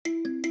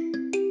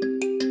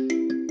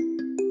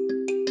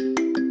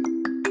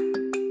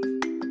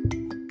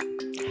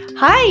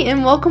Hi,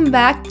 and welcome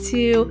back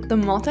to The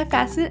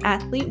Multifaceted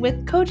Athlete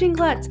with Coaching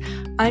Klutz.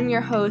 I'm your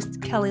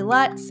host, Kelly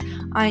Lutz.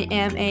 I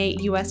am a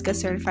USCA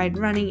certified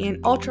running and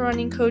ultra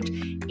running coach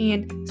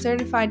and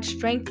certified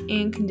strength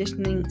and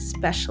conditioning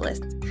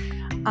specialist.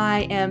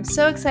 I am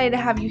so excited to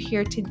have you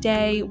here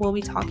today. We'll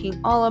be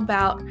talking all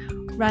about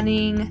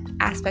running,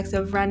 aspects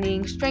of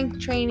running, strength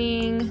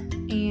training,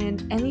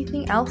 and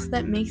anything else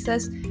that makes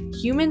us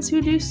humans who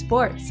do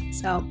sports.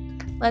 So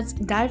let's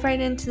dive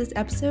right into this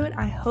episode.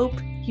 I hope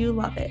you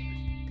love it.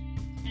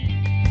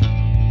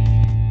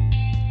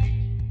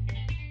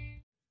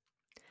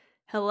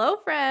 Hello,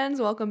 friends.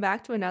 Welcome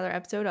back to another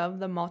episode of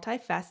The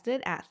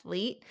Multifaceted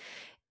Athlete.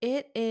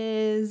 It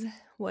is,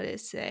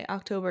 today?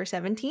 October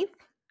 17th.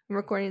 I'm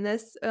recording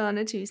this on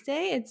a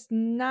Tuesday. It's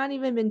not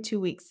even been 2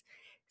 weeks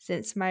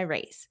since my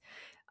race.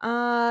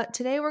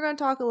 Today we're going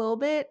to talk a little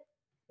bit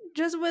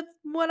just with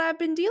what I've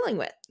been dealing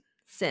with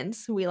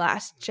since we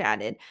last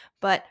chatted.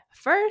 But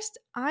first,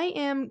 I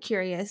am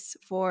curious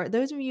for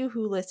those of you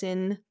who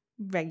listen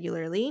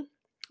regularly,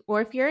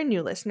 or if you're a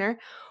new listener,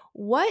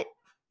 what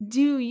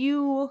do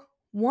you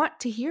want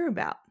to hear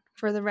about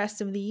for the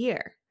rest of the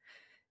year?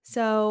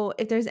 So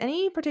if there's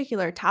any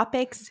particular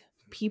topics,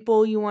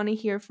 people you want to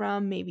hear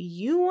from, maybe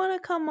you want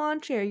to come on,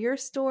 share your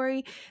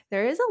story,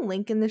 there is a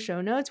link in the show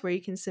notes where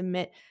you can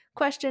submit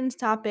questions,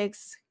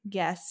 topics,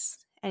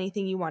 guests,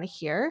 anything you want to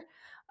hear.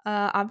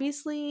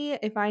 Obviously,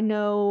 if I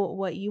know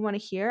what you want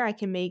to hear, I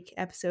can make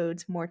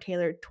episodes more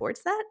tailored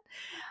towards that.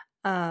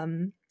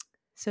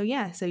 So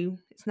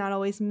it's not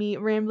always me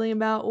rambling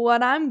about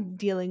what I'm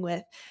dealing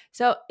with.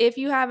 So if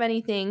you have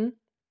anything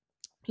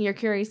you're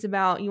curious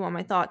about, you want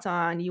my thoughts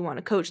on, you want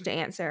a coach to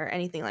answer,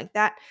 anything like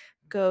that,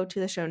 go to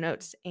the show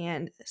notes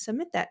and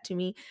submit that to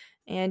me.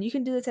 And you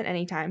can do this at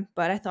any time,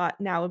 but I thought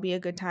now would be a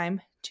good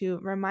time to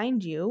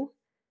remind you,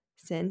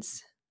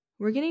 since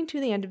we're getting to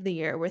the end of the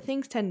year where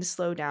things tend to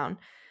slow down.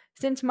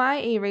 Since my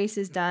A race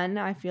is done,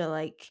 I feel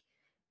like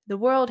the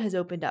world has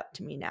opened up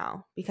to me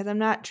now because I'm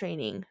not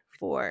training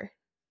for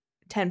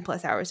 10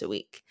 plus hours a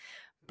week.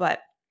 But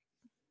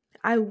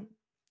I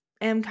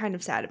am kind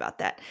of sad about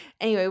that.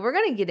 Anyway, we're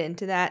going to get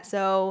into that.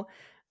 So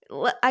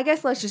I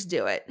guess let's just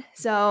do it.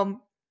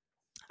 So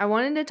I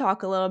wanted to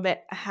talk a little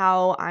bit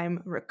how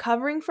I'm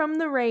recovering from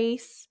the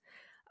race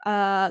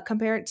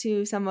compared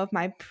to some of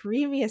my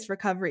previous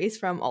recoveries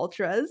from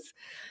ultras.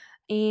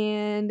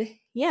 And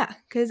yeah,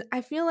 because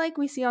I feel like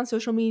we see on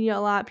social media a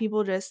lot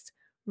people just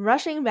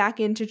rushing back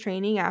into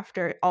training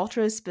after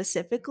ultras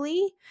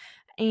specifically.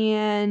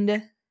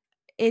 And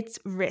it's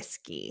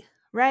risky,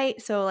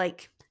 right? So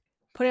like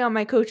putting on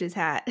my coach's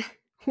hat,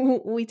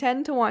 we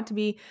tend to want to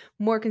be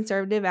more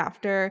conservative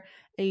after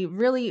a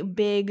really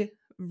big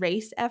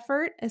race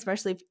effort,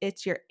 especially if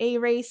it's your A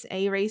race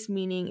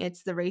meaning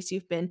it's the race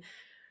you've been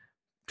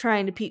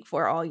trying to peak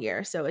for all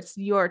year. So it's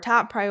your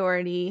top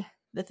priority,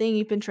 the thing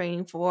you've been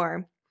training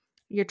for,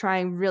 you're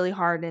trying really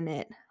hard in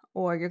it,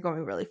 or you're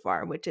going really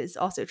far, which is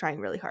also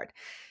trying really hard.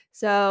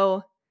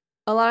 So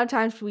a lot of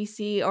times we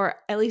see, or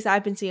at least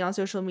I've been seeing on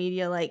social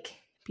media, like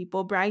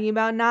people bragging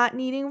about not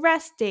needing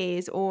rest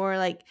days, or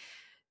like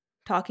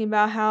talking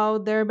about how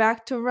they're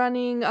back to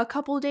running a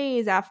couple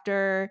days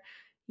after,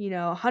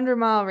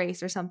 100-mile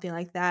race or something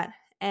like that.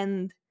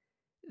 And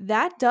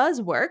that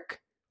does work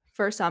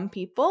for some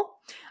people.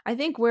 I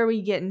think where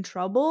we get in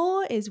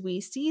trouble is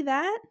we see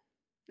that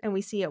and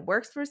we see it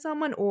works for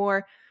someone,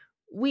 or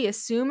we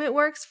assume it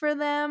works for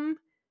them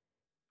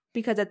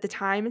because at the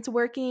time it's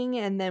working,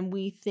 and then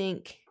we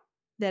think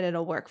that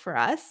it'll work for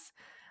us.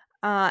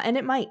 And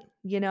it might,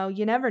 you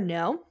never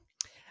know.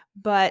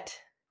 But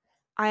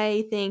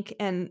I think,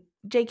 and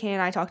JK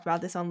and I talked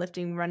about this on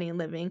Lifting, Running, and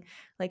Living,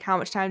 like how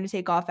much time to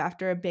take off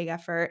after a big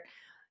effort.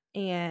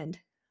 And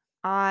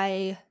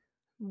I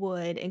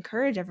would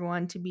encourage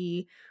everyone to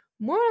be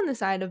more on the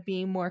side of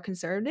being more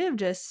conservative.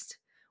 Just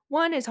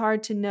one, it's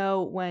hard to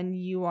know when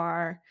you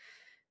are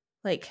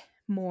like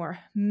more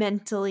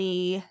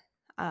mentally,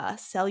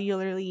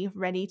 cellularly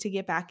ready to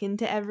get back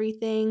into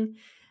everything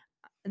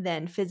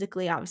than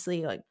physically.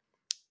 Obviously, like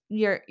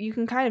you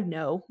can kind of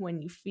know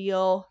when you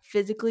feel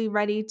physically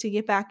ready to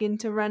get back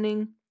into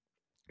running,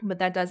 but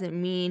that doesn't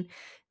mean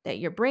that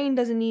your brain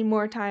doesn't need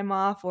more time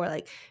off, or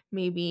like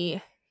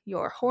maybe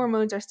your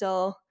hormones are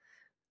still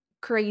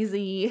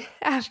crazy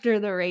after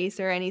the race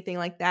or anything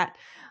like that.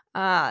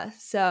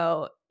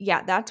 So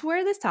yeah, that's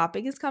where this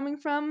topic is coming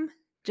from,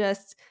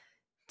 just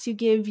to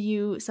give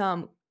you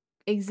some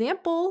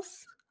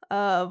examples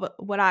of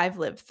what I've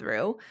lived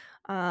through.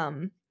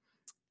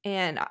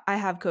 And I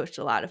have coached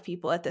a lot of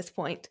people at this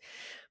point.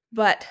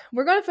 But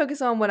we're going to focus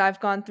on what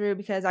I've gone through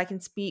because I can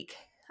speak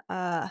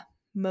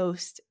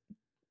most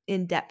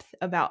in depth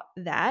about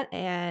that.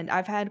 And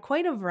I've had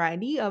quite a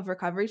variety of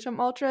recoveries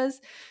from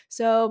ultras.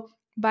 So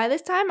by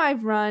this time,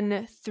 I've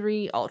run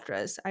 3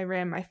 ultras. I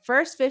ran my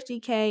first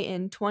 50K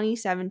in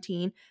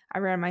 2017. I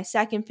ran my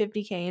second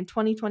 50K in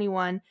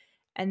 2021.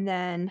 And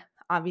then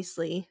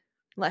obviously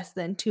less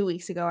than 2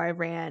 weeks ago, I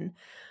ran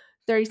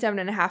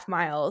 37.5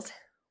 miles.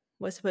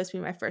 Was supposed to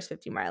be my first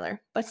 50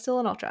 miler, but still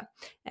an ultra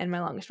and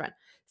my longest run.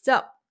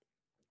 So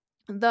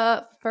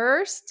The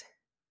first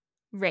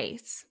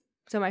race,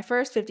 so my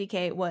first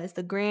 50K was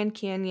the Grand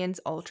Canyon's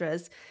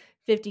Ultras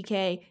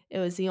 50K. It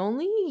was the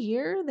only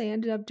year they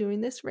ended up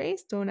doing this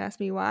race. Don't ask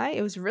me why.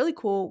 It was really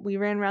cool. We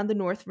ran around the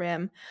North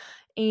Rim.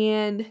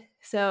 And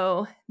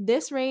so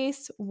this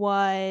race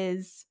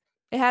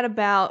it had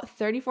about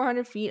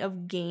 3,400 feet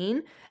of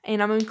gain.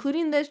 And I'm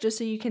including this just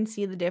so you can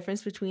see the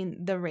difference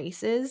between the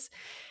races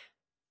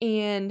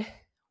and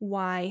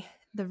why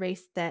the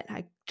race that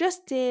I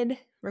just did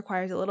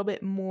requires a little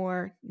bit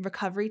more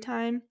recovery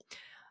time,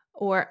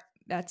 or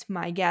that's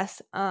my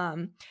guess.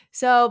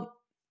 So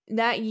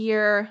that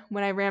year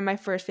when I ran my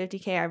first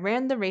 50K, I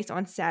ran the race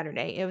on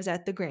Saturday. It was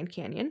at the Grand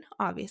Canyon.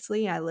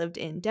 Obviously, I lived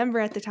in Denver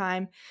at the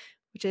time,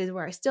 which is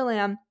where I still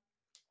am.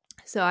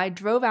 So I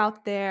drove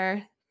out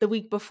there the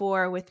week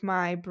before with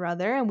my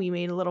brother, and we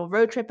made a little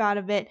road trip out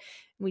of it.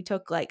 We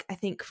took I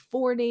think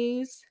 4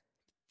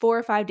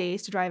 or 5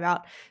 days to drive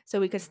out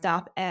so we could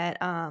stop at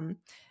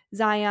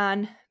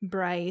Zion,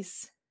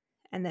 Bryce,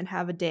 and then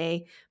have a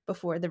day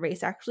before the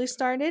race actually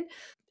started.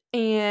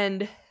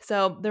 And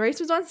so the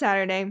race was on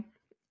Saturday.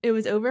 It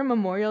was over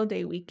Memorial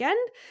Day weekend.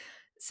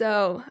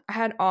 So I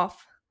had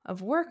off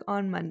of work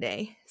on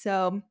Monday.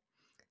 So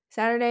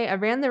Saturday, I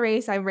ran the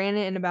race. I ran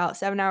it in about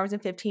 7 hours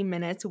and 15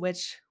 minutes,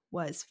 which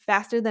was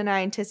faster than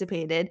I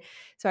anticipated.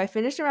 So I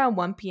finished around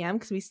 1 p.m.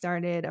 because we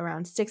started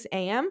around 6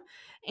 a.m.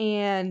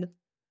 And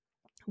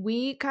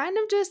we kind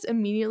of just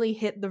immediately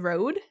hit the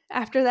road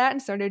after that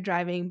and started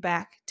driving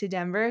back to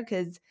Denver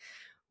because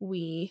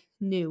we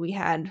knew we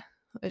had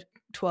a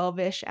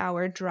 12-ish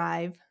hour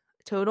drive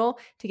total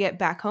to get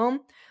back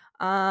home.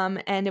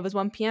 And it was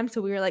 1 p.m. So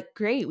we were like,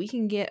 great, we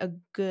can get a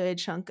good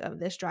chunk of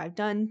this drive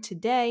done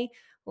today.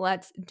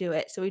 Let's do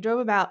it. So we drove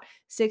about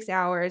 6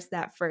 hours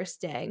that first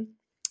day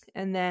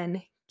and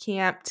then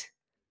camped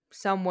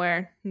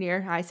somewhere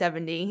near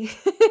I-70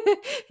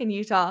 in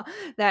Utah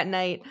that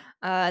night,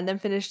 and then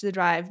finished the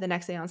drive the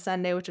next day on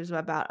Sunday, which was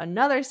about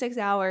another 6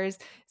 hours.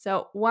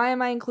 So why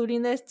am I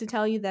including this? To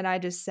tell you that I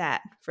just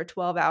sat for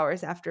 12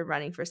 hours after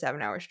running for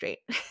 7 hours straight,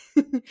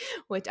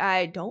 which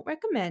I don't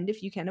recommend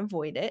if you can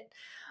avoid it.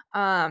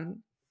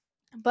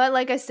 But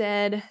like I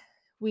said,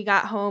 we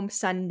got home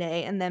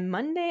Sunday, and then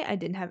Monday I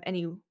didn't have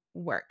any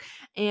work.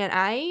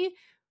 And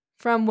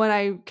from what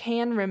I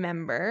can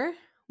remember,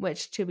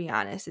 which to be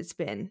honest, it's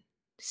been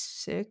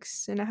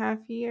 6.5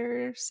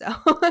 years, so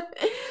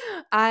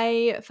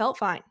I felt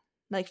fine.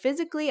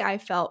 Physically, I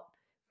felt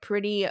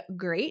pretty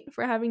great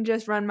for having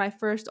just run my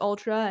first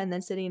ultra and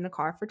then sitting in a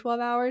car for 12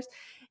 hours.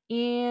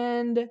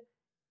 And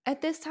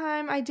at this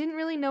time, I didn't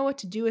really know what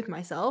to do with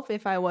myself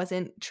if I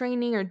wasn't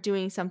training or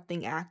doing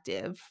something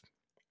active.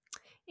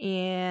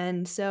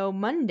 And so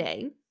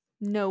Monday,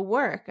 no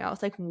work. I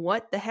was like,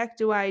 what the heck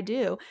do I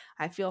do?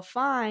 I feel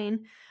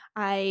fine.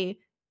 I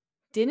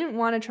didn't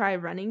want to try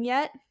running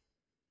yet.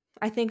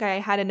 I think I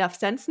had enough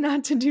sense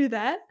not to do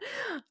that.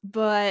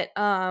 But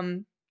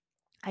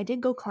I did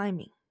go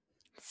climbing.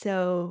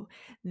 So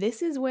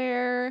this is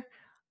where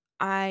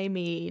I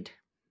made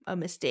a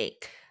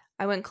mistake.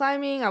 I went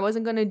climbing. I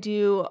wasn't going to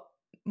do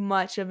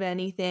much of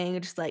anything,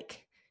 just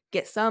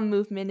get some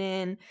movement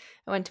in.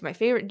 I went to my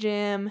favorite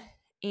gym,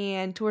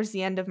 and towards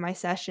the end of my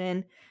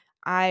session,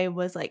 I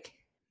was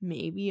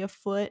maybe a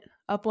foot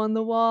up on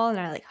the wall, and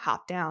I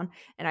hopped down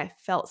and I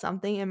felt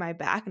something in my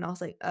back, and I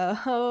was like,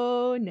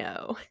 oh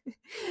no.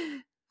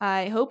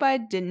 I hope I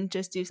didn't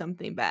just do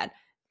something bad.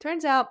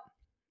 Turns out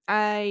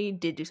I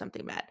did do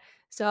something bad.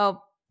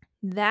 So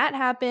that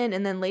happened,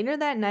 and then later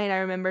that night I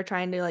remember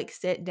trying to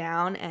sit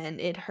down, and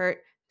it hurt.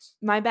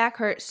 My back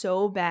hurt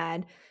so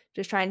bad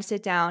just trying to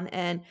sit down.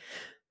 And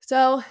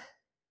so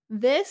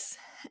this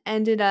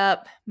ended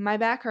up, my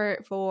back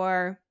hurt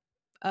for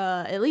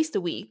at least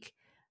a week.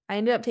 I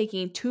ended up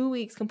taking 2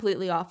 weeks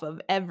completely off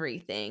of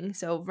everything,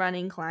 so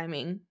running,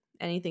 climbing,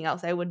 anything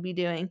else I would be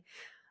doing.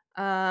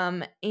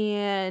 And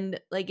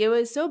it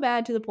was so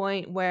bad to the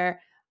point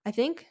where I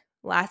think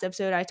last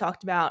episode I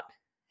talked about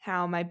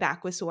how my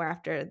back was sore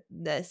after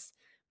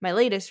my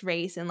latest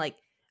race, and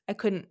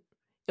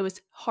it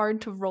was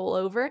hard to roll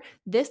over.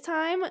 This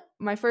time,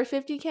 my first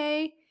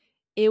 50K,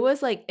 it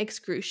was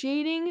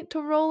excruciating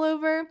to roll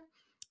over.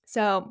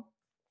 So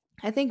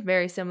I think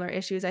very similar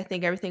issues. I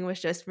think everything was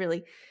just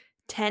really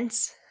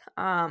tense,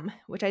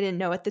 which I didn't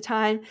know at the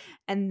time.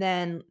 And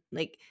then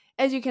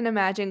as you can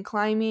imagine,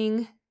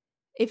 climbing,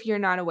 if you're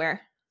not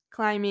aware,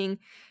 climbing,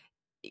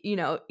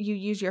 you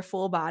use your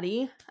full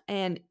body,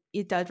 and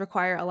it does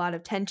require a lot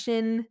of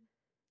tension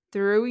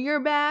through your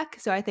back.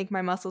 So I think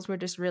my muscles were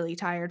just really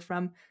tired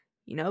from,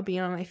 being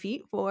on my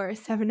feet for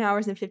 7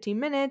 hours and 15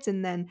 minutes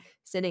and then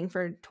sitting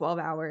for 12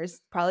 hours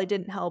probably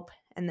didn't help.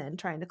 And then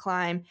trying to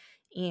climb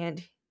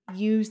and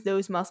use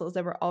those muscles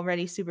that were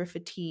already super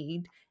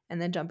fatigued and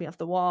then jumping off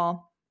the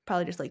wall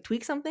probably just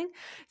tweak something.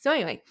 So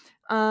anyway,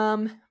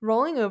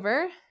 rolling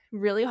over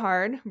really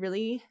hard,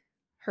 really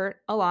hurt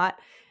a lot.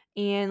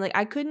 And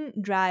I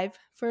couldn't drive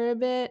for a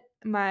bit.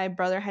 My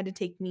brother had to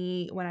take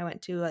me when I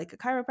went to a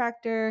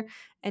chiropractor,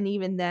 and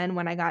even then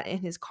when I got in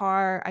his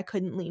car, I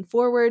couldn't lean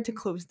forward to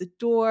close the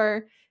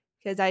door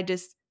because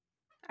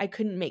I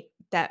couldn't make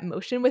that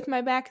motion with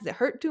my back because it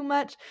hurt too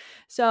much.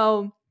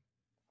 So,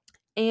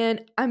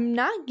 and I'm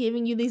not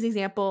giving you these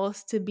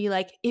examples to be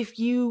like, if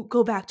you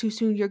go back too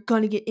soon, you're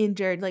going to get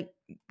injured. Like,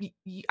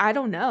 I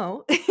don't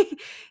know.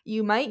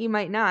 You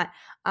might not.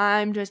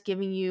 I'm just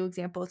giving you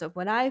examples of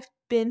what I've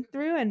been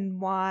through and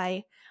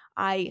why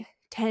I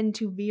tend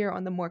to veer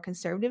on the more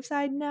conservative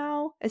side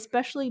now,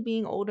 especially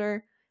being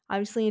older.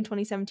 Obviously, in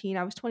 2017,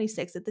 I was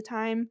 26 at the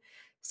time.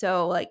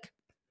 So, like,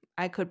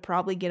 I could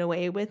probably get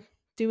away with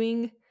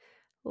doing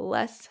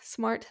less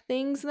smart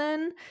things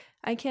than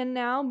I can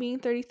now, being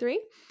 33.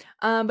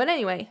 But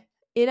anyway,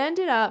 it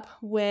ended up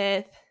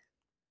with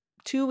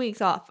 2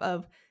 weeks off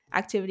of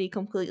activity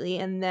completely.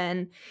 And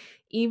then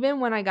even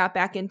when I got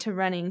back into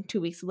running 2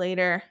 weeks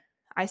later,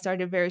 I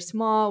started very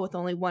small with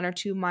only 1 or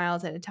 2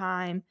 miles at a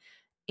time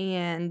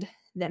and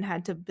then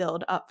had to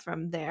build up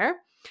from there.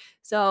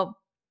 So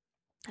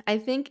I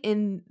think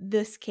in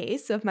this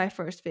case of my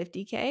first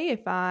 50K,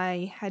 if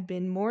I had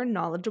been more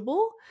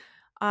knowledgeable,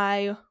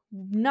 I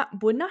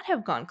would not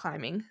have gone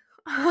climbing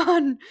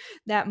on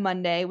that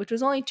Monday, which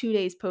was only 2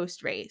 days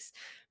post race.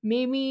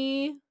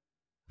 Maybe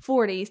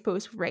 4 days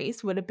post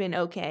race would have been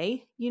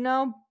okay,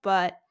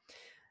 but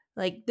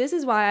like this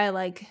is why I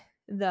like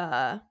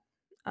the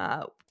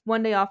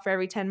 1 day off for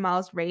every 10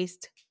 miles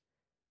raced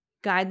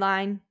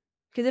guideline.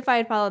 Because if I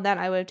had followed that,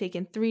 I would have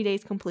taken 3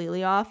 days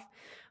completely off,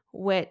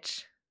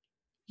 which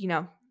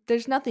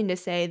there's nothing to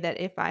say that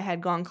if I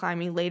had gone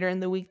climbing later in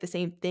the week, the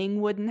same thing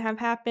wouldn't have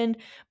happened,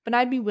 but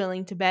I'd be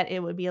willing to bet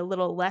it would be a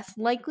little less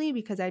likely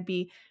because I'd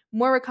be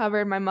more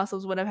recovered. My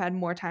muscles would have had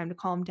more time to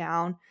calm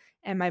down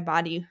and my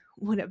body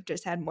would have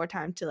just had more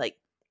time to like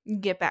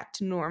get back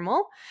to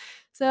normal.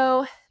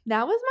 So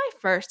that was my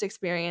first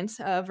experience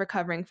of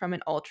recovering from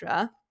an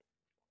ultra.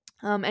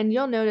 And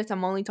you'll notice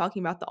I'm only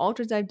talking about the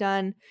ultras I've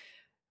done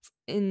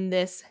in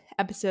this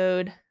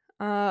episode.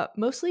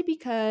 Mostly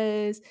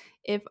because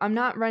if I'm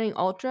not running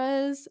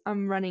ultras,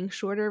 I'm running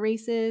shorter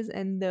races,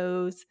 and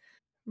those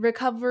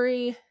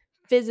recovery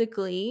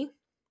physically,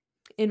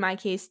 in my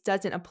case,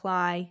 doesn't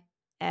apply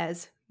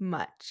as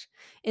much.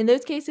 In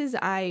those cases,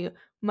 I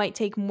might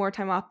take more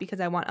time off because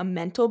I want a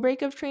mental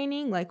break of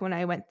training, like when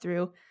I went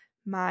through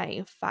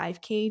my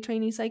 5K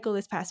training cycle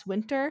this past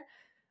winter.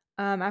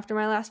 After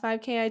my last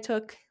 5K,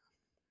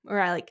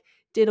 I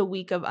did a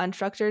week of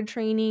unstructured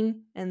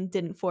training and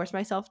didn't force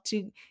myself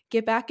to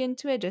get back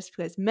into it just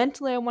because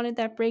mentally I wanted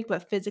that break,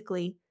 but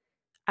physically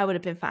I would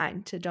have been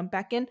fine to jump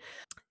back in.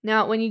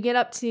 Now, when you get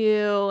up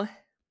to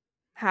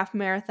half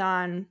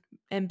marathon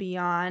and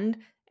beyond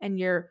and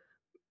you're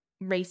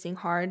racing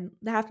hard,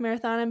 the half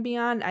marathon and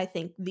beyond, I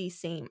think these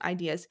same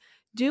ideas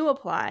do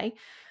apply,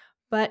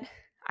 but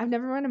I've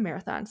never run a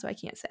marathon, so I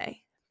can't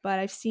say. But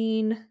I've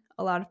seen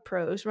a lot of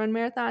pros run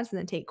marathons and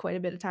then take quite a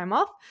bit of time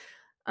off.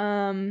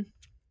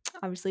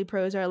 Obviously,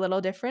 pros are a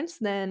little different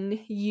than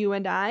you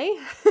and I,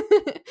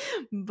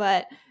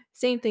 but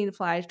same thing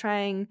applies.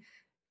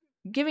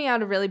 Giving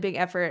out a really big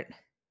effort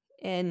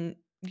in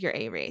your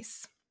A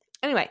race.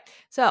 Anyway,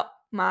 so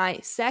my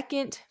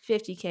second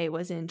 50K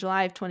was in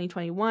July of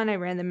 2021. I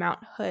ran the Mount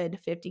Hood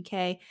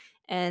 50K,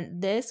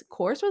 and this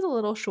course was a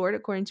little short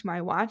according to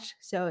my watch.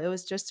 So it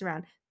was just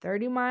around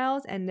 30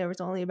 miles, and there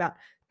was only about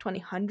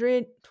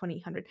 2,800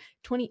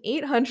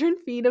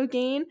 feet of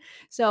gain.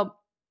 So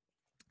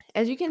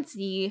as you can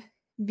see,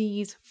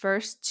 these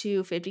first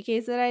two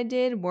 50Ks that I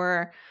did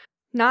were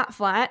not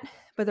flat,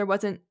 but there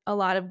wasn't a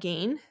lot of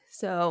gain.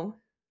 So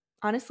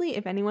honestly,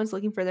 if anyone's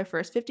looking for their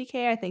first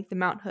 50K, I think the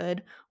Mount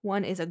Hood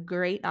one is a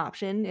great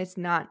option. It's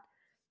not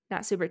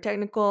super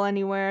technical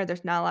anywhere.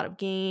 There's not a lot of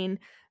gain.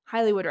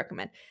 Highly would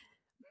recommend.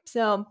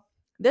 So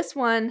this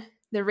one,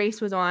 the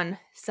race was on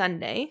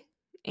Sunday,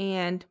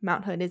 and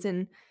Mount Hood is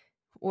in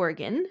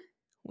Oregon,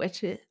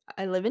 which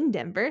I live in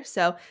Denver.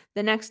 So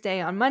the next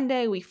day on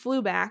Monday, we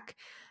flew back.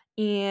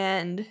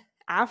 And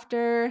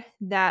after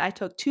that, I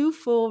took 2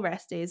 full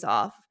rest days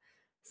off.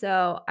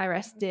 So I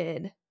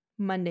rested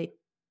Monday,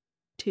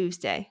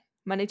 Tuesday.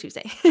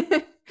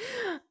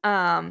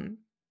 And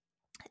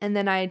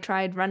then I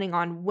tried running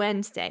on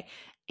Wednesday.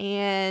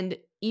 And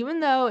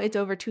even though it's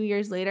over 2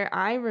 years later,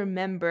 I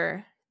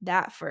remember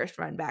that first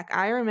run back.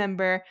 I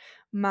remember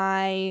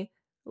my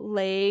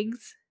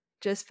legs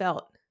just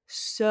felt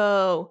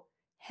so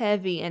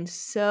heavy and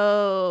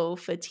so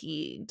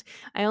fatigued.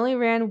 I only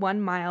ran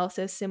 1 mile,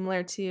 so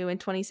similar to in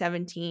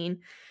 2017,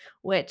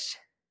 which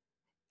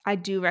I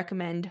do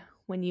recommend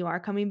when you are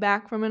coming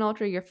back from an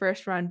ultra, your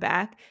first run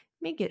back,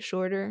 make it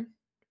shorter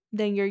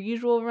than your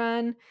usual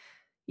run.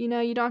 You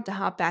don't have to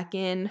hop back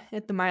in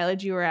at the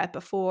mileage you were at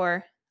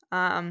before.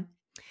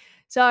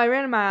 So I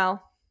ran a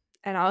mile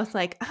and I was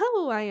like,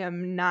 oh, I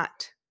am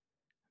not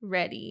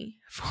ready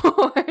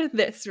for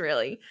this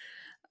really.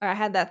 Or I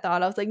had that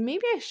thought. I was like,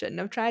 maybe I shouldn't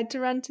have tried to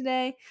run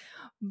today.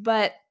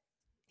 But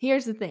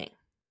here's the thing.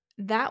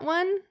 That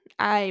one,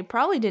 I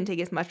probably didn't take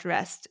as much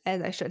rest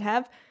as I should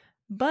have,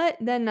 but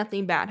then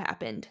nothing bad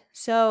happened.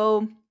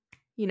 So,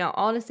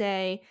 all to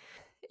say,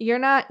 you're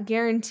not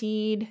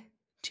guaranteed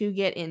to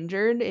get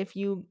injured if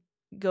you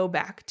go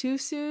back too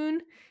soon.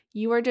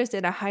 you are just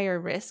at a higher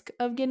risk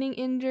of getting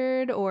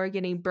injured or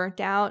getting burnt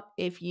out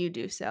if you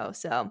do so.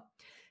 So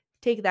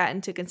take that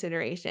into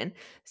consideration.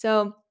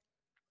 So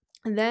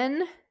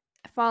then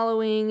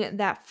following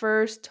that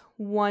first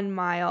 1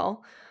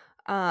 mile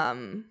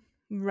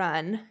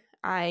run,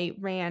 I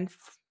ran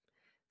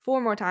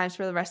 4 more times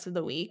for the rest of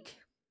the week,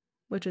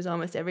 which was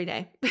almost every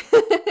day.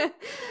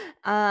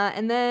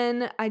 And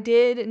then I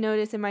did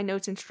notice in my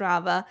notes in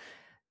Strava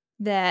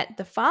that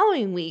the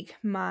following week,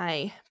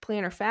 my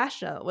plantar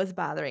fascia was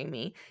bothering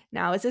me.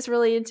 Now, is this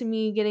related to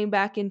me getting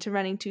back into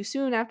running too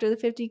soon after the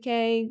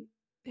 50K?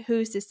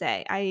 Who's to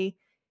say? I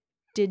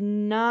did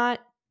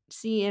not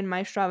see in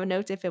my Strava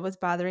notes if it was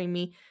bothering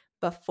me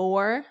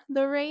before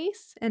the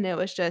race, and it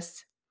was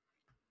just,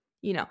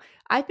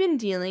 I've been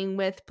dealing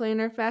with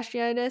plantar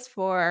fasciitis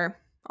for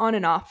on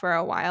and off for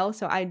a while,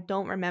 so I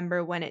don't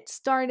remember when it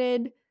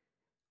started,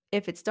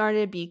 if it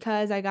started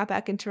because I got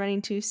back into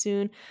running too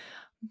soon.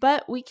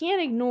 But we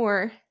can't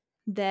ignore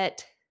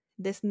that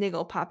this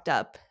niggle popped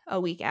up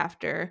a week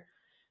after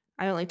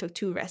I only took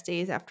 2 rest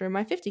days after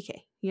my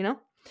 50K,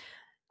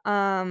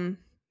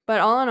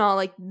 But all in all,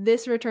 like,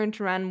 this return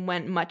to run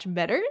went much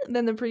better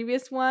than the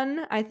previous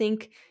one. I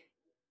think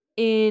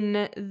in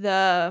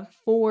the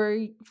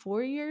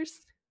 4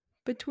 years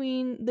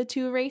between the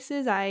 2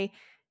 races, I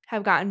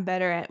have gotten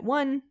better at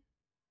 1,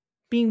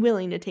 being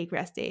willing to take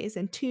rest days,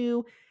 and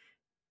 2,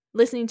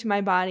 listening to my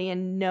body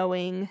and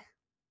knowing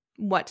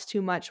what's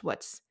too much,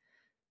 what's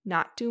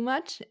not too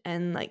much,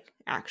 and like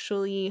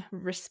actually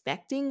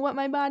respecting what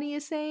my body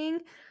is saying.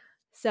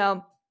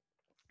 So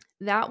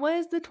that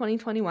was the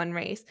 2021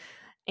 race.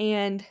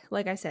 And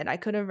like I said, I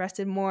could have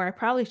rested more. I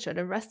probably should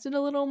have rested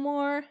a little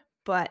more,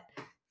 but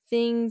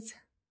things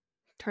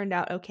turned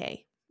out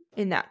okay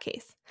in that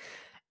case.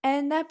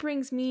 And that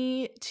brings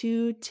me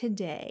to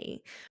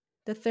today,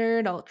 the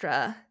third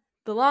ultra,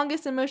 the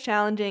longest and most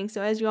challenging.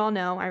 So as you all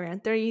know, I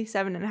ran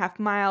 37.5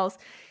 miles.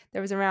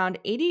 There was around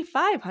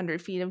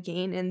 8,500 feet of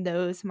gain in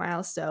those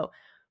miles. So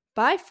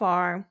by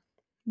far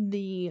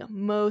the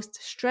most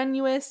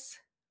strenuous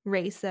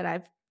race that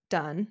I've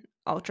done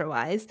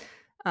ultra-wise,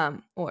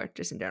 or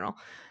just in general.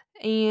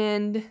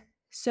 And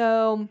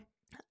so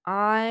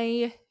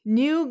I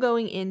knew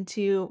going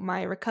into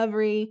my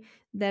recovery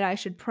that I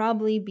should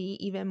probably be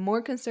even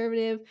more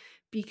conservative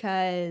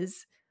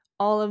because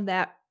all of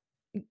that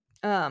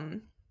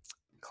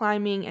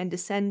climbing and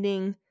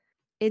descending,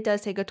 it does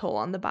take a toll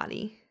on the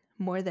body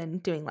more than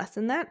doing less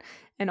than that,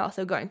 and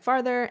also going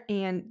farther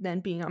and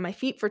then being on my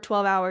feet for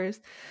 12 hours.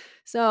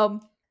 So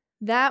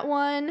that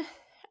one,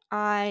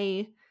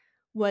 I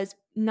was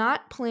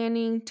not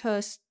planning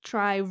to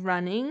try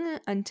running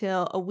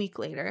until a week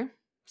later,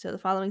 so the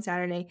following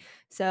Saturday.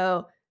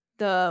 So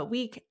the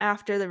week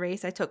after the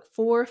race, I took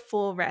 4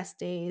 full rest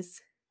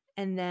days,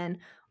 and then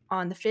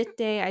on the 5th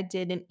day, I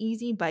did an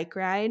easy bike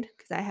ride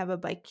because I have a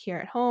bike here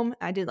at home.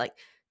 I did like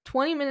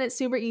 20 minutes,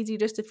 super easy,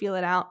 just to feel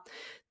it out.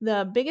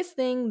 The biggest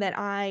thing that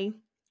I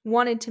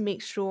wanted to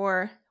make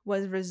sure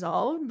was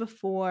resolved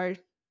before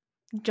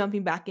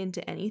jumping back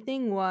into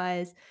anything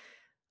was,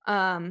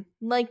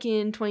 like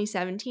in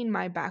 2017,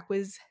 my back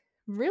was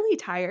really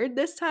tired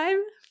this time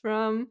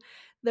from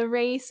the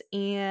race,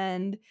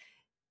 and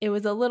it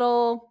was a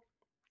little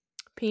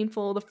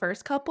painful the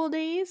first couple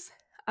days,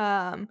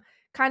 kind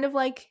of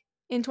like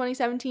in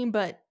 2017,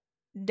 but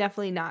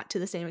definitely not to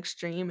the same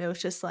extreme. It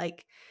was just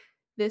like,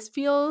 this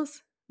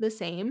feels the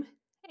same,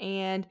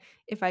 and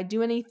if I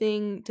do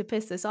anything to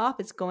piss this off,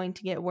 it's going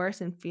to get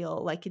worse and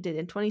feel like it did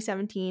in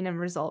 2017 and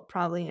result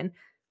probably in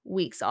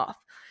weeks off.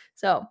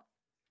 So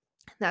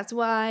that's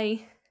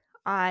why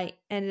I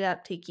ended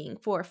up taking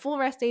 4 full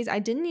rest days. I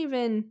didn't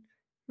even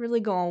really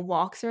go on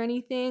walks or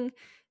anything.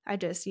 I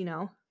just,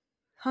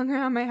 hung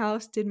around my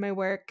house, did my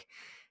work,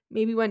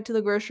 maybe went to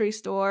the grocery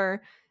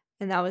store,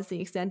 and that was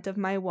the extent of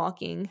my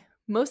walking.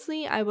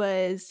 Mostly I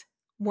was,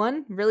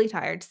 1, really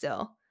tired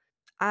still.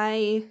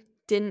 I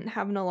didn't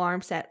have an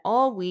alarm set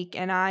all week,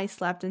 and I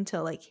slept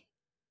until like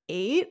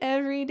 8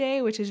 every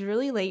day, which is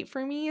really late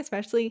for me,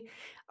 especially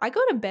I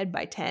go to bed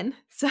by 10.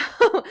 So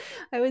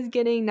I was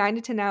getting 9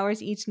 to 10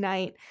 hours each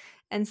night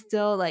and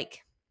still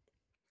like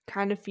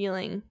kind of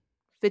feeling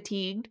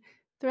fatigued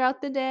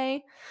throughout the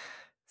day.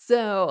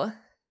 So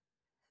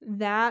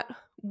that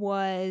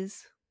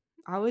was,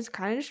 I was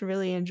kind of just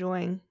really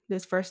enjoying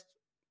those first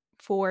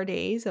 4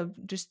 days of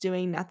just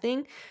doing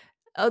nothing.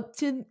 On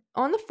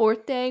the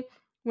 4th day,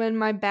 when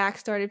my back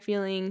started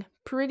feeling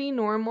pretty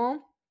normal,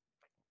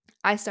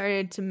 I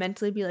started to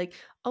mentally be like,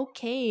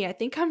 okay, I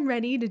think I'm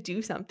ready to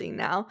do something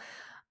now.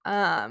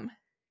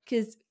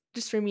 Because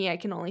just for me, I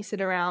can only sit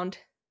around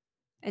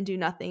and do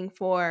nothing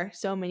for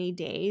so many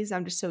days.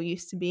 I'm just so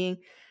used to being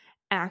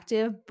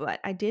active, but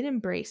I did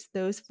embrace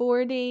those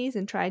 4 days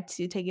and tried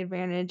to take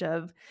advantage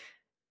of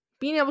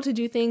being able to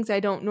do things I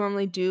don't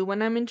normally do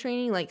when I'm in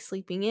training, like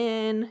sleeping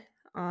in,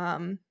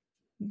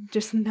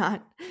 just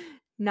not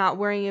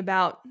worrying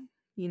about,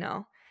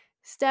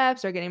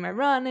 steps or getting my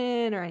run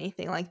in or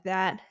anything like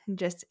that, and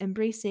just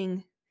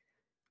embracing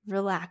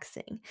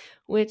relaxing,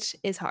 which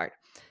is hard.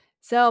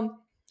 So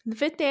The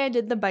 5th day I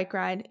did the bike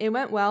ride. It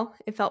went well.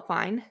 It felt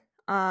fine.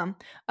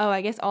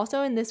 I guess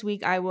also in this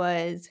week I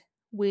was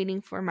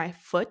waiting for my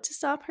foot to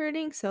stop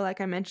hurting. So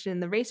like I mentioned in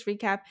the race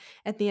recap,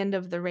 at the end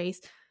of the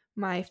race,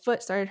 my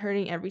foot started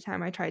hurting every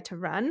time I tried to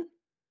run.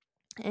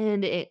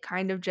 And it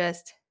kind of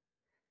just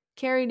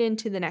carried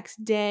into the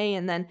next day.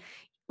 And then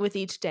with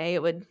each day,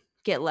 it would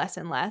get less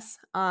and less.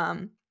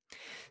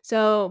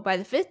 So by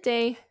the 5th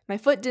day, my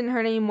foot didn't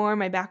hurt anymore.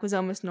 My back was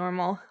almost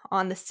normal.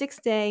 On the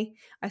 6th day,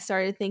 I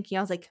started thinking,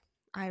 I was like,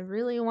 I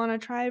really want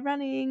to try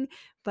running.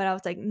 But I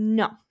was like,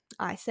 no,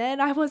 I said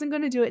I wasn't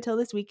going to do it till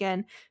this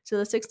weekend. So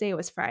the 6th day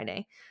was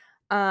Friday.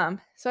 So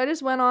I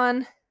just went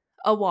on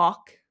a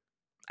walk.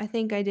 I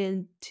think I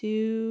did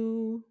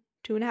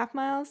 2.5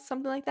 miles,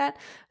 something like that.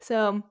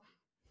 So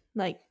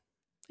like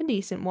a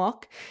decent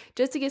walk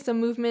just to get some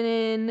movement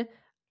in.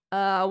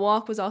 A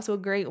walk was also a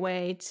great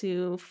way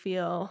to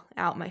feel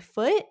out my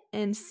foot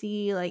and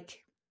see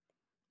like,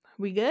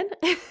 we good?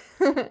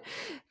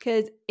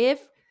 Because if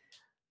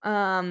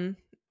one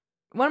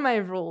of my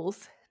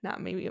rules,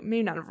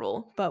 maybe not a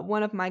rule, but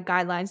one of my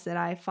guidelines that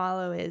I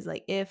follow is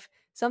like, if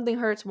something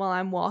hurts while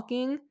I'm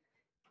walking,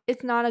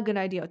 it's not a good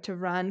idea to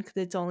run because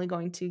it's only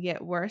going to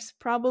get worse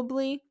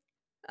probably.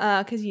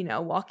 Because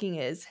walking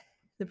is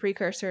the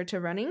precursor to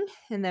running,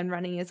 and then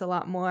running is a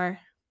lot more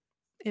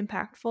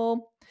impactful,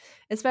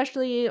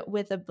 especially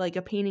with a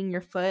pain in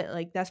your foot.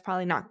 Like that's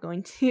probably not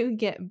going to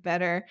get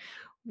better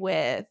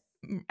with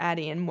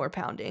adding in more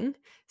pounding.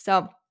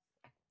 So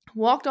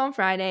walked on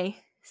Friday.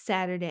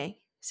 Saturday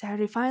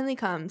finally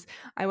comes.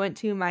 I went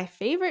to my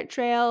favorite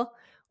trail,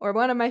 or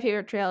one of my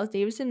favorite trails,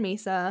 Davidson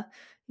Mesa.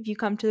 If you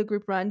come to the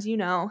group runs,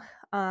 and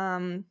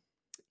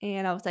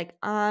I was like,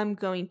 I'm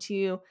going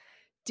to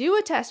do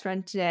a test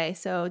run today.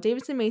 So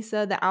Davidson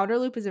Mesa, the outer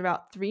loop is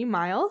about 3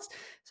 miles.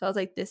 So I was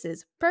like, this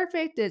is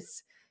perfect.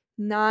 It's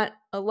not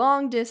a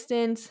long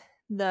distance.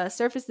 The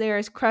surface there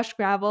is crushed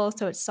gravel,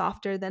 so it's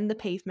softer than the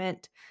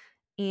pavement.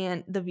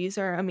 And the views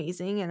are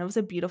amazing. And it was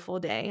a beautiful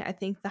day. I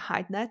think the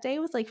high that day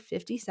was like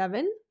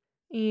 57.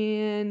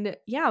 And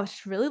yeah, I was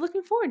just really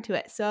looking forward to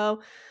it.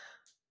 So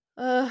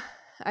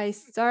I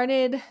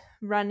started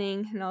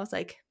running and I was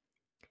like,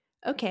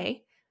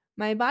 okay,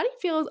 my body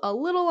feels a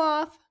little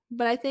off,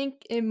 but I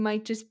think it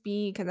might just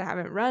be because I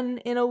haven't run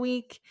in a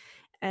week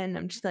and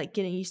I'm just like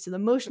getting used to the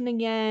motion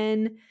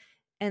again.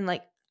 And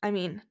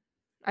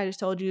I just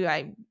told you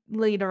I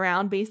laid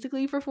around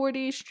basically for 4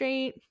 days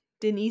straight,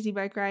 did an easy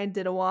bike ride,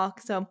 did a walk.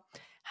 So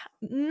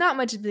not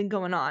much has been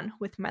going on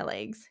with my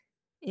legs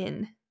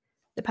in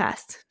the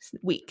past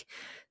week.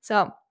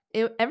 So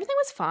everything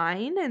was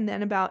fine. And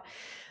then about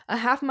a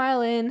half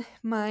mile in,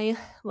 my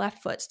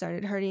left foot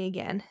started hurting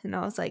again. And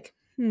I was like,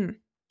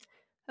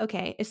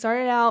 okay. It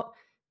started out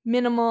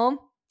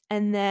minimal.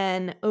 And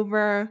then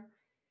over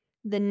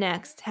the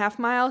next half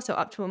mile, so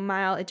up to a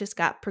mile, it just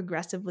got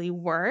progressively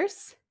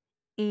worse.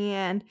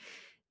 And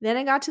then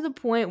it got to the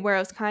point where it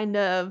was kind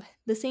of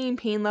the same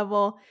pain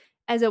level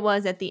as it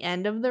was at the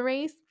end of the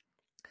race.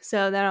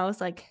 So then I was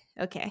like,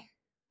 okay,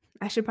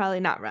 I should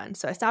probably not run.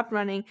 So I stopped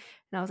running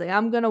and I was like,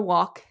 I'm going to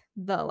walk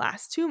the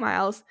last 2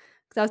 miles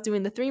because I was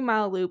doing the 3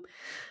 mile loop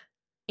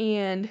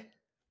and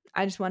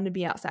I just wanted to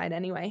be outside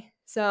anyway.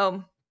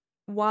 So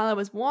while I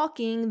was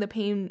walking, the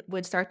pain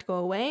would start to go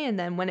away. And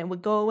then when it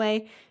would go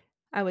away,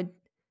 I would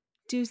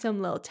do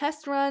some little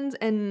test runs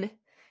and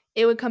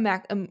it would come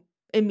back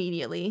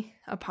immediately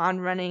upon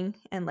running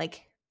and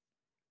like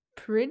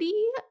pretty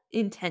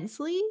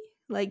intensely.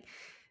 Like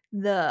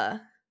the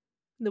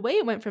way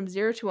it went from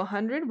 0 to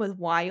 100 was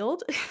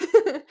wild.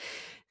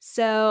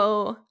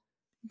 So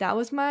that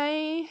was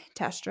my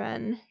test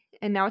run.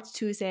 And now it's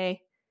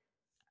Tuesday.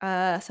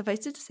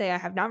 Suffice it to say, I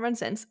have not run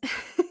since.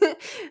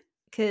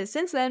 Because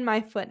since then, my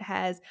foot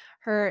has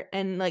hurt.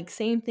 And like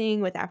same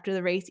thing with after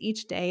the race,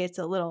 each day it's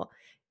a little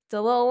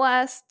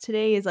less.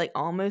 Today is like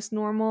almost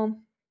normal.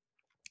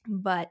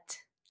 But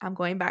I'm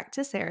going back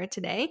to Sarah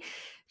today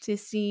to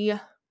see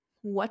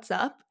what's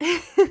up.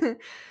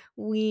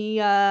 We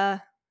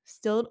don't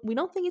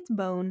think it's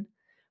bone,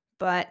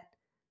 but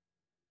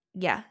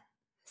yeah.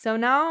 So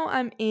now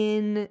I'm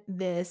in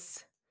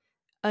this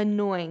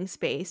annoying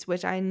space,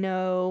 which I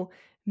know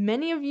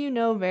many of you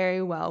know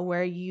very well,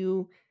 where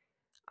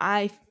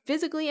I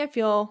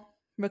feel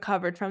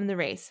recovered from the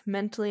race.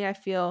 Mentally, I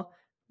feel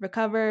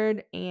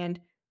recovered and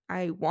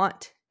I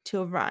want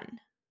to run.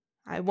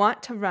 I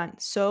want to run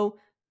so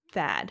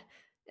bad,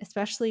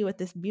 especially with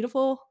this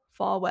beautiful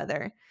fall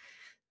weather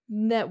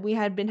that we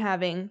had been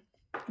having.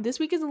 This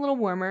week is a little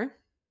warmer,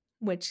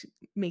 which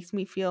makes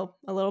me feel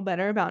a little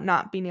better about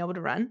not being able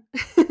to run.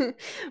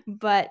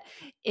 But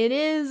it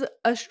is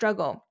a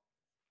struggle.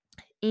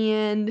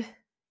 And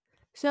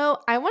so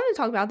I wanted to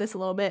talk about this a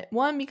little bit.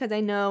 One, because I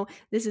know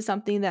this is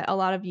something that a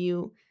lot of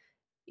you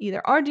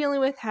either are dealing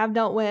with, have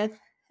dealt with,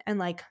 and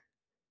like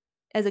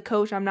as a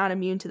coach, I'm not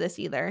immune to this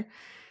either.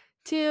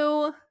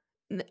 Two,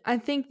 I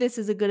think this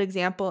is a good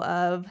example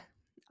of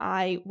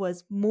I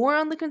was more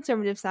on the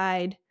conservative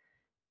side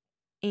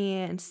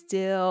and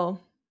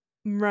still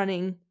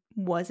running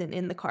wasn't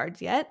in the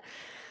cards yet.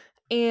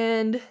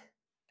 And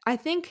I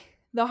think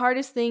the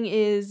hardest thing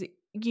is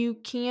you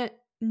can't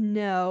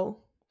know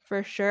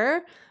for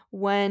sure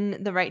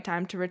when the right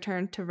time to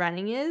return to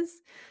running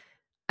is.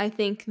 I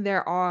think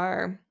there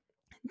are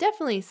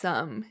definitely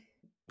some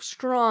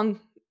strong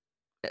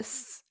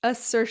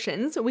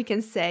assertions we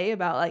can say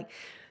about like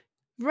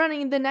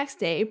running the next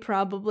day,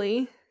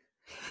 probably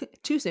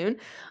too soon.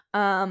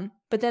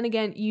 But then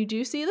again, you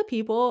do see the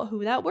people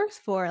who that works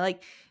for.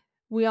 Like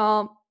we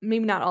all,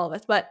 maybe not all of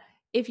us, but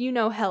if you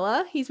know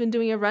Hella, he's been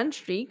doing a run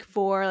streak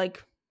for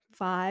like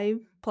 5+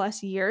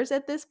 years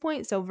at this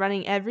point. So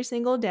running every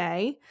single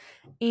day.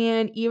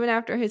 And even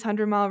after his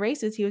 100-mile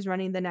races, he was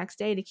running the next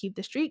day to keep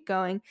the streak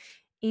going.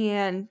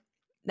 And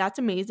that's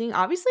amazing.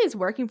 Obviously, it's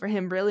working for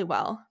him really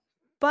well.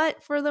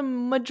 But for the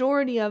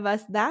majority of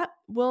us, that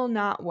will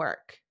not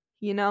work.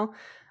 You know,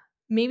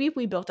 maybe if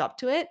we built up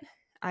to it,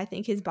 I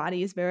think his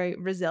body is very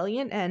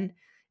resilient and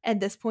at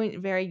this point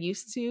very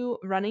used to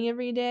running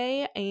every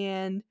day.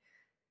 And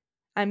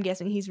I'm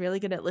guessing he's really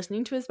good at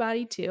listening to his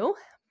body too.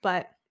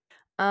 But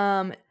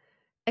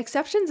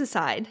exceptions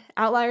aside,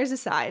 outliers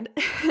aside,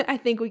 I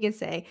think we can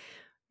say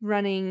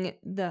running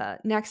the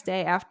next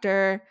day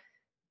after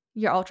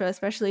your ultra,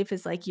 especially if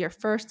it's like your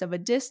first of a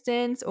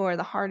distance or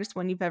the hardest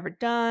one you've ever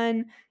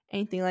done,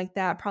 anything like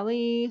that,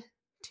 probably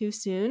too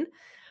soon.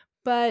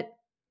 But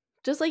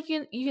just like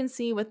you can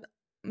see with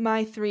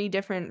my 3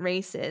 different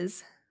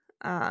races,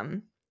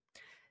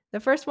 the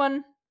first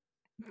one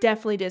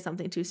definitely did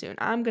something too soon.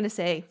 I'm going to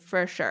say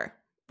for sure.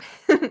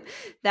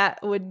 That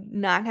would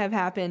not have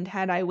happened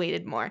had I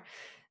waited more.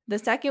 The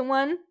second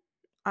one,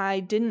 I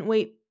didn't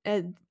wait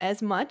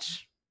as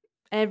much.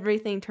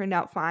 Everything turned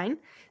out fine.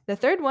 The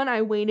third one,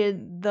 I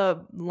waited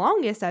the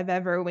longest I've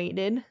ever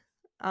waited,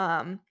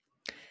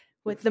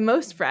 with the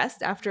most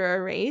rest after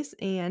a race,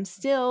 and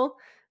still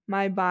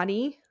my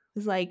body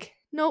was like,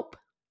 nope,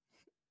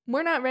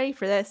 we're not ready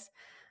for this.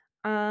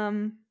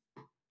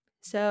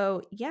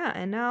 So yeah,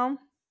 and now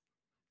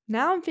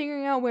I'm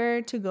figuring out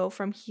where to go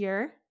from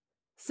here.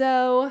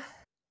 So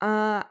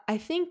I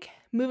think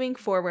moving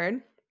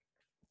forward,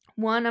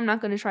 one, I'm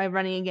not going to try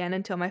running again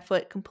until my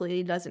foot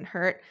completely doesn't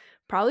hurt,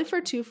 probably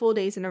for 2 full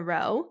days in a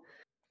row,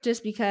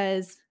 just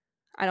because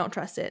I don't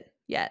trust it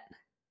yet.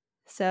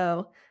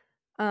 So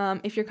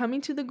if you're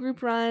coming to the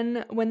group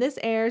run, when this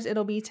airs,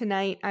 it'll be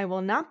tonight. I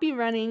will not be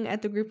running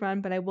at the group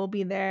run, but I will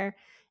be there.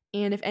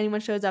 And if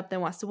anyone shows up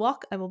that wants to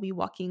walk, I will be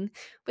walking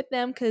with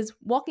them because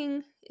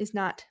walking is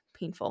not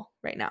painful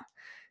right now,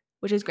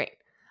 which is great.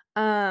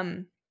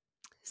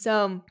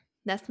 So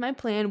that's my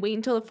plan. Wait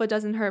until the foot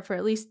doesn't hurt for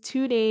at least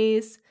 2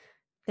 days,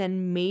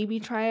 then maybe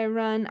try a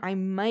run. I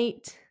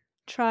might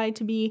try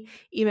to be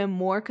even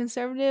more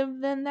conservative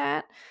than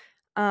that,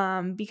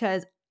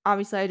 because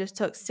obviously I just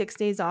took 6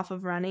 days off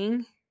of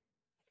running,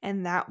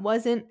 and that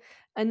wasn't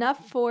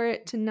enough for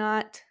it to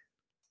not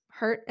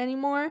hurt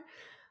anymore.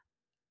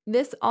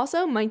 This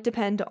also might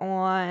depend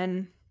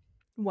on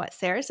what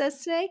Sarah says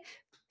today.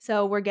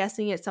 So we're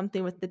guessing it's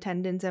something with the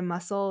tendons and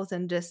muscles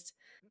and just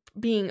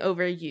being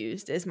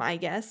overused is my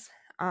guess.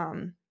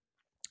 I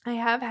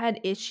have had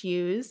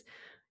issues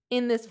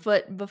in this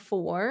foot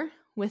before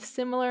with a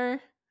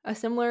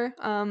similar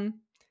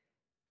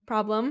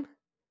problem.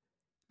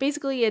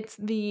 Basically, it's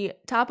the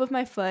top of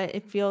my foot.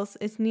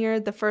 It's near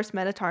the first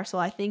metatarsal.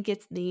 I think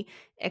it's the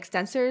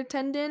extensor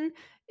tendon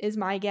is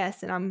my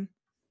guess, and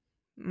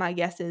my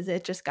guess is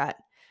it just got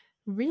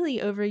really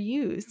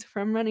overused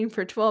from running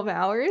for 12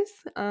 hours.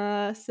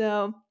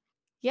 So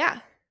yeah,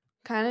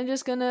 kind of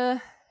just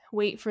gonna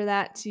wait for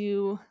that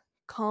to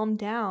calm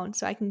down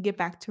so I can get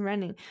back to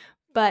running.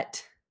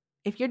 But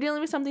if you're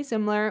dealing with something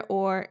similar,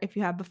 or if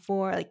you have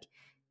before, like,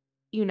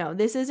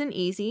 this isn't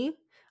easy.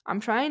 I'm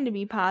trying to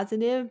be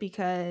positive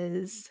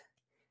because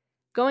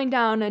going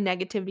down a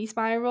negativity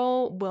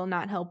spiral will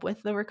not help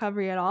with the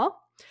recovery at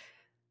all.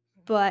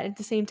 But at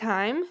the same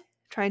time,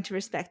 trying to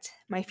respect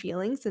my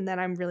feelings and that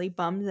I'm really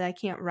bummed that I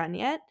can't run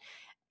yet.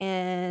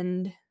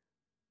 And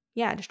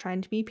yeah, just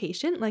trying to be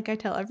patient like I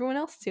tell everyone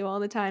else to all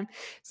the time.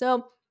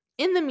 So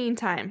in the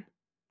meantime,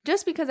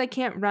 just because I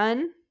can't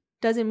run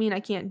doesn't mean I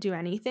can't do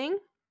anything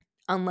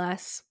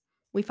unless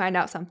we find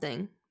out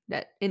something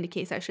that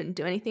indicates I shouldn't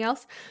do anything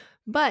else.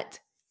 But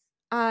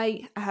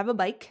I have a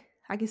bike.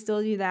 I can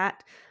still do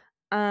that.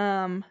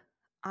 I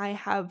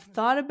have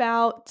thought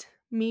about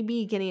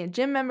maybe getting a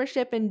gym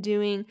membership and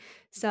doing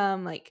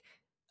some like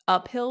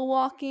uphill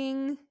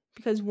walking,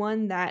 because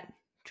one, that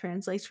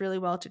translates really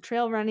well to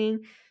trail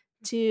running.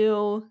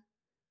 Two,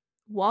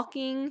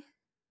 walking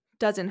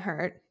doesn't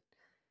hurt.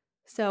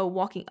 So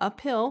walking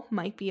uphill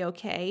might be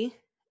okay.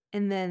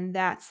 And then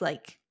that's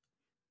like,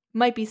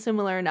 might be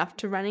similar enough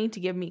to running to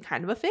give me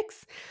kind of a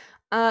fix.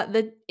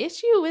 The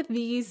issue with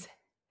these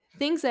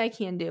things that I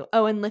can do,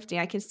 and lifting,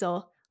 I can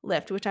still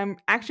lift, which I'm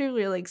actually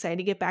really excited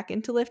to get back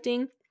into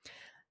lifting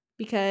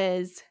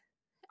because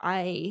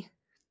I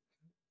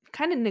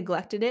kind of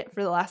neglected it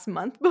for the last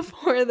month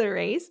before the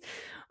race,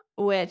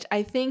 which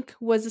I think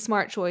was a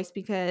smart choice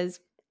because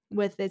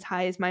with as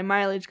high as my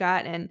mileage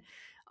got and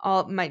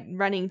all my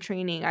running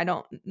training, I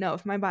don't know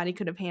if my body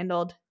could have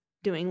handled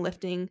doing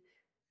lifting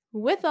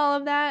with all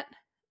of that.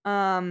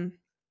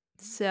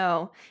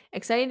 So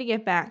excited to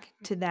get back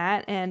to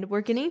that. And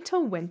we're getting to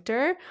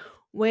winter,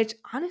 which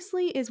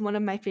honestly is one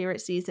of my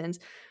favorite seasons.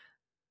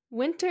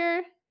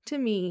 Winter to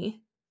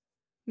me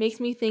makes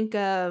me think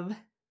of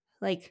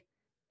like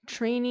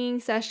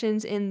training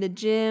sessions in the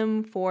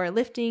gym for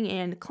lifting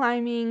and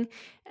climbing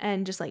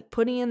and just like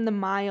putting in the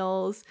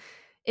miles.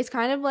 It's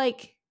kind of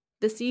like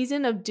the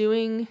season of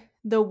doing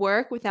the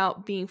work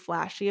without being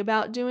flashy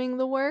about doing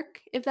the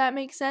work, if that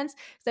makes sense.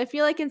 So I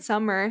feel like in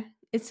summer,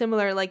 it's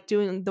similar, like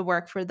doing the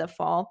work for the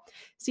fall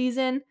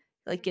season,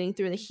 like getting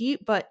through the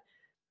heat. But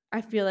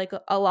I feel like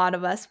a lot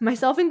of us,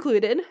 myself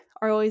included,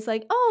 are always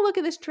like, oh, look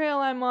at this trail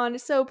I'm on.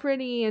 It's so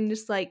pretty. And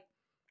just like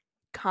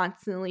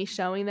constantly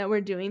showing that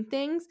we're doing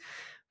things.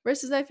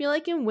 Versus I feel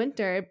like in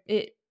winter,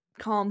 it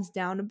calms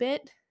down a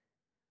bit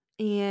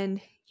and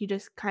you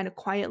just kind of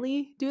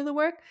quietly do the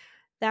work.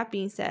 That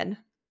being said,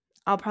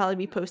 I'll probably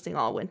be posting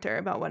all winter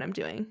about what I'm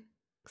doing.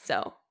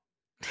 So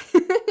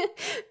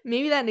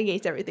maybe that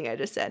negates everything I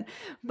just said.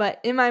 But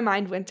in my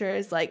mind, winter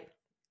is like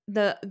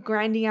the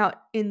grinding out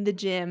in the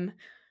gym,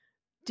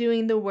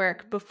 doing the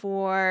work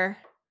before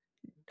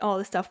all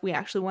the stuff we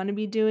actually want to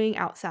be doing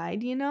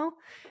outside, you know?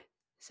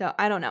 So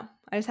I don't know.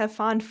 I just have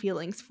fond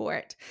feelings for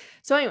it.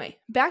 So anyway,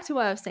 back to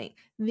what I was saying.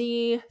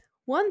 The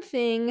one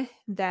thing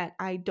that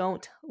I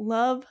don't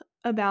love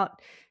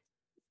about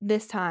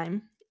this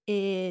time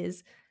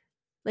is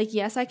like,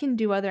 yes, I can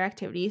do other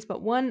activities,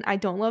 but one, I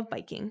don't love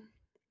biking.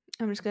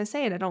 I'm just going to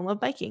say it. I don't love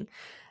biking.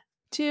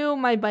 Two,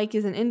 my bike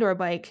is an indoor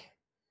bike.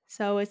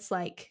 So it's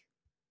like,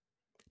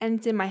 and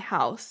it's in my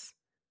house.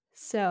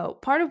 So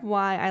part of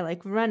why I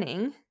like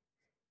running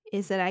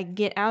is that I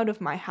get out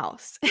of my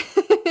house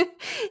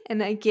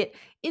and I get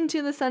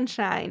into the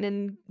sunshine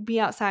and be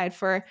outside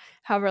for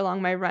however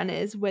long my run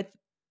is with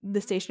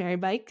the stationary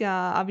bike.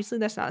 Obviously,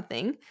 that's not a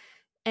thing.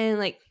 And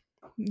like,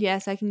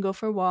 yes, I can go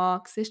for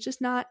walks. It's just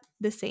not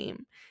the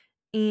same.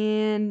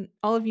 And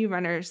all of you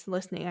runners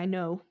listening, I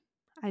know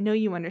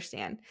you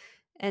understand.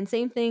 And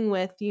same thing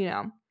with,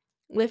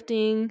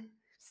 lifting,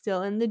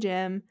 still in the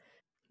gym.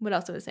 What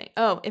else was I saying?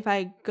 Oh, if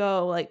I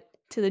go like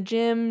to the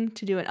gym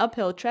to do an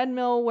uphill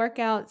treadmill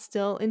workout,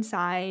 still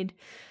inside.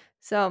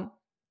 So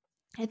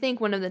I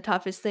think one of the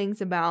toughest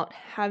things about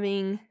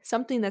having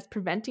something that's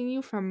preventing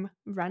you from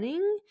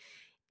running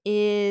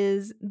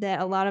is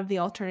that a lot of the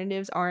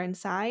alternatives are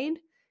inside,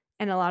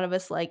 and a lot of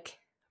us like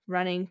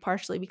running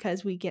partially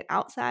because we get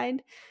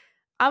outside.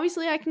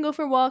 Obviously, I can go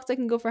for walks, I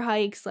can go for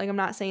hikes. Like, I'm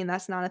not saying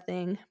that's not a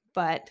thing,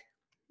 but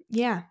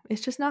yeah,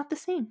 it's just not the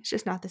same. It's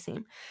just not the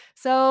same.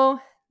 So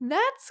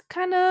that's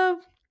kind of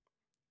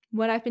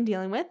what I've been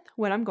dealing with,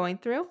 what I'm going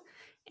through.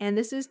 And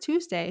this is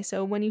Tuesday.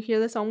 So when you hear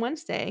this on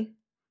Wednesday,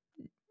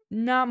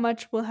 not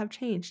much will have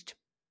changed.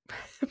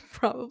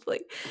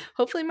 Probably.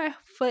 Hopefully my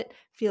foot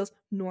feels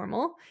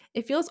normal.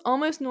 It feels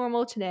almost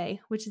normal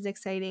today, which is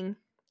exciting.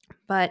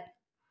 But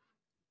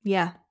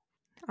yeah,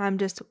 I'm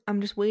just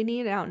waiting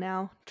it out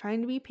now,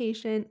 trying to be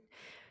patient,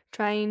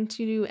 trying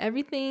to do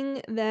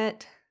everything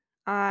that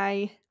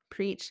I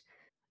preach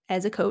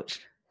as a coach.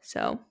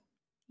 So,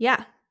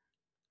 yeah.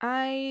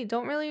 I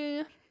don't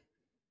really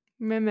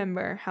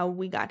remember how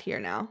we got here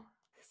now,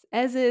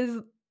 as is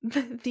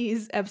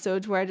these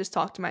episodes where I just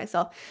talk to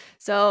myself.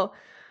 So,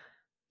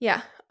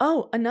 yeah.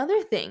 Oh,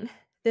 another thing.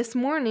 This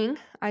morning,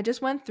 I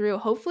just went through,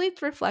 hopefully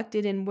it's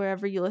reflected in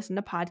wherever you listen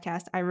to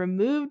podcasts. I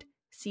removed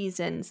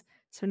seasons.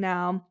 So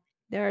now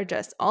there are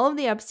just all of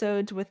the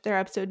episodes with their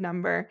episode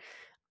number.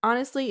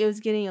 Honestly, it was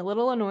getting a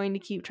little annoying to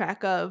keep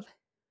track of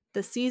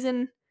the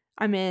season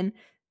I'm in,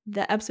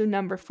 the episode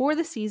number for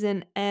the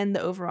season, and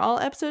the overall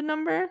episode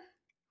number,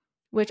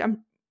 which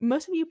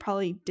most of you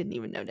probably didn't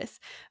even notice.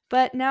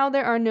 But now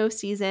there are no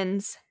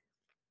seasons.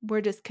 We're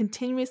just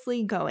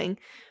continuously going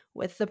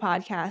with the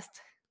podcast.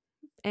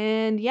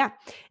 And yeah,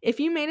 if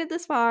you made it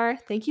this far,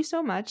 thank you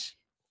so much.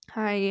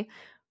 I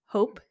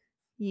hope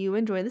you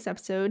enjoy this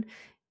episode.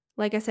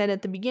 Like I said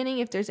at the beginning,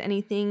 if there's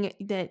anything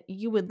that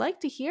you would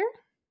like to hear,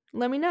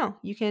 let me know.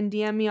 You can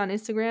DM me on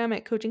Instagram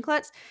at Coaching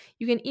Klutz.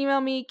 You can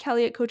email me,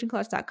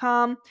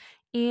 kelly@coachingklutz.com.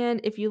 And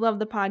if you love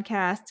the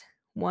podcast,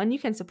 one, you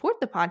can support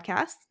the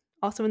podcast,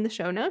 also in the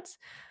show notes,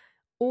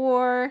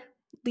 or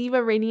leave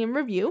a rating and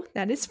review.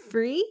 That is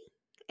free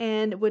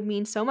and would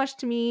mean so much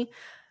to me.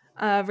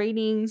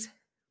 Ratings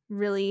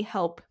really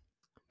help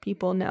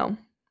people know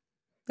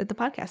that the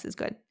podcast is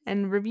good,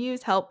 and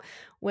reviews help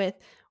with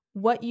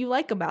what you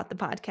like about the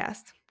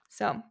podcast.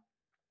 So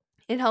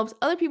it helps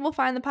other people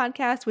find the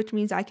podcast, which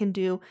means I can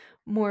do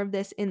more of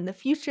this in the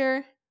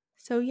future.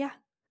 So yeah,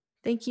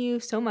 thank you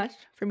so much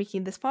for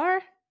making this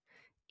far,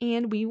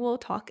 and we will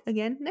talk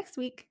again next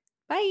week.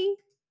 Bye.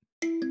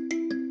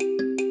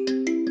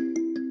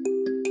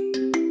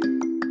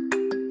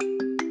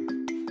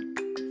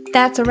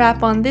 That's a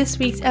wrap on this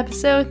week's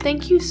episode.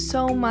 Thank you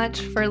so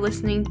much for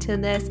listening to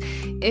this.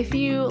 If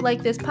you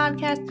like this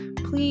podcast,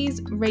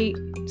 please rate,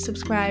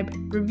 subscribe,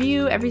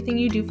 review everything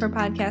you do for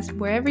podcasts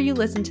wherever you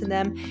listen to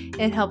them.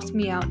 It helps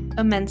me out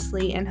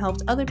immensely and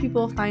helps other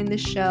people find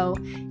this show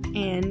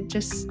and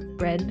just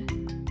spread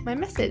my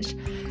message.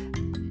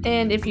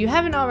 And if you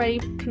haven't already,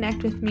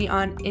 connect with me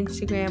on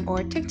Instagram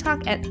or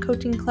TikTok at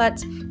Coaching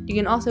Klutz. You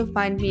can also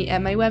find me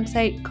at my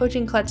website,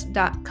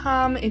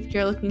 coachingklutz.com, if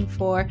you're looking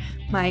for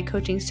my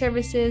coaching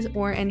services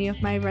or any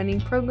of my running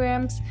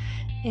programs.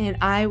 And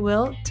I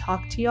will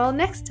talk to you all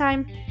next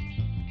time.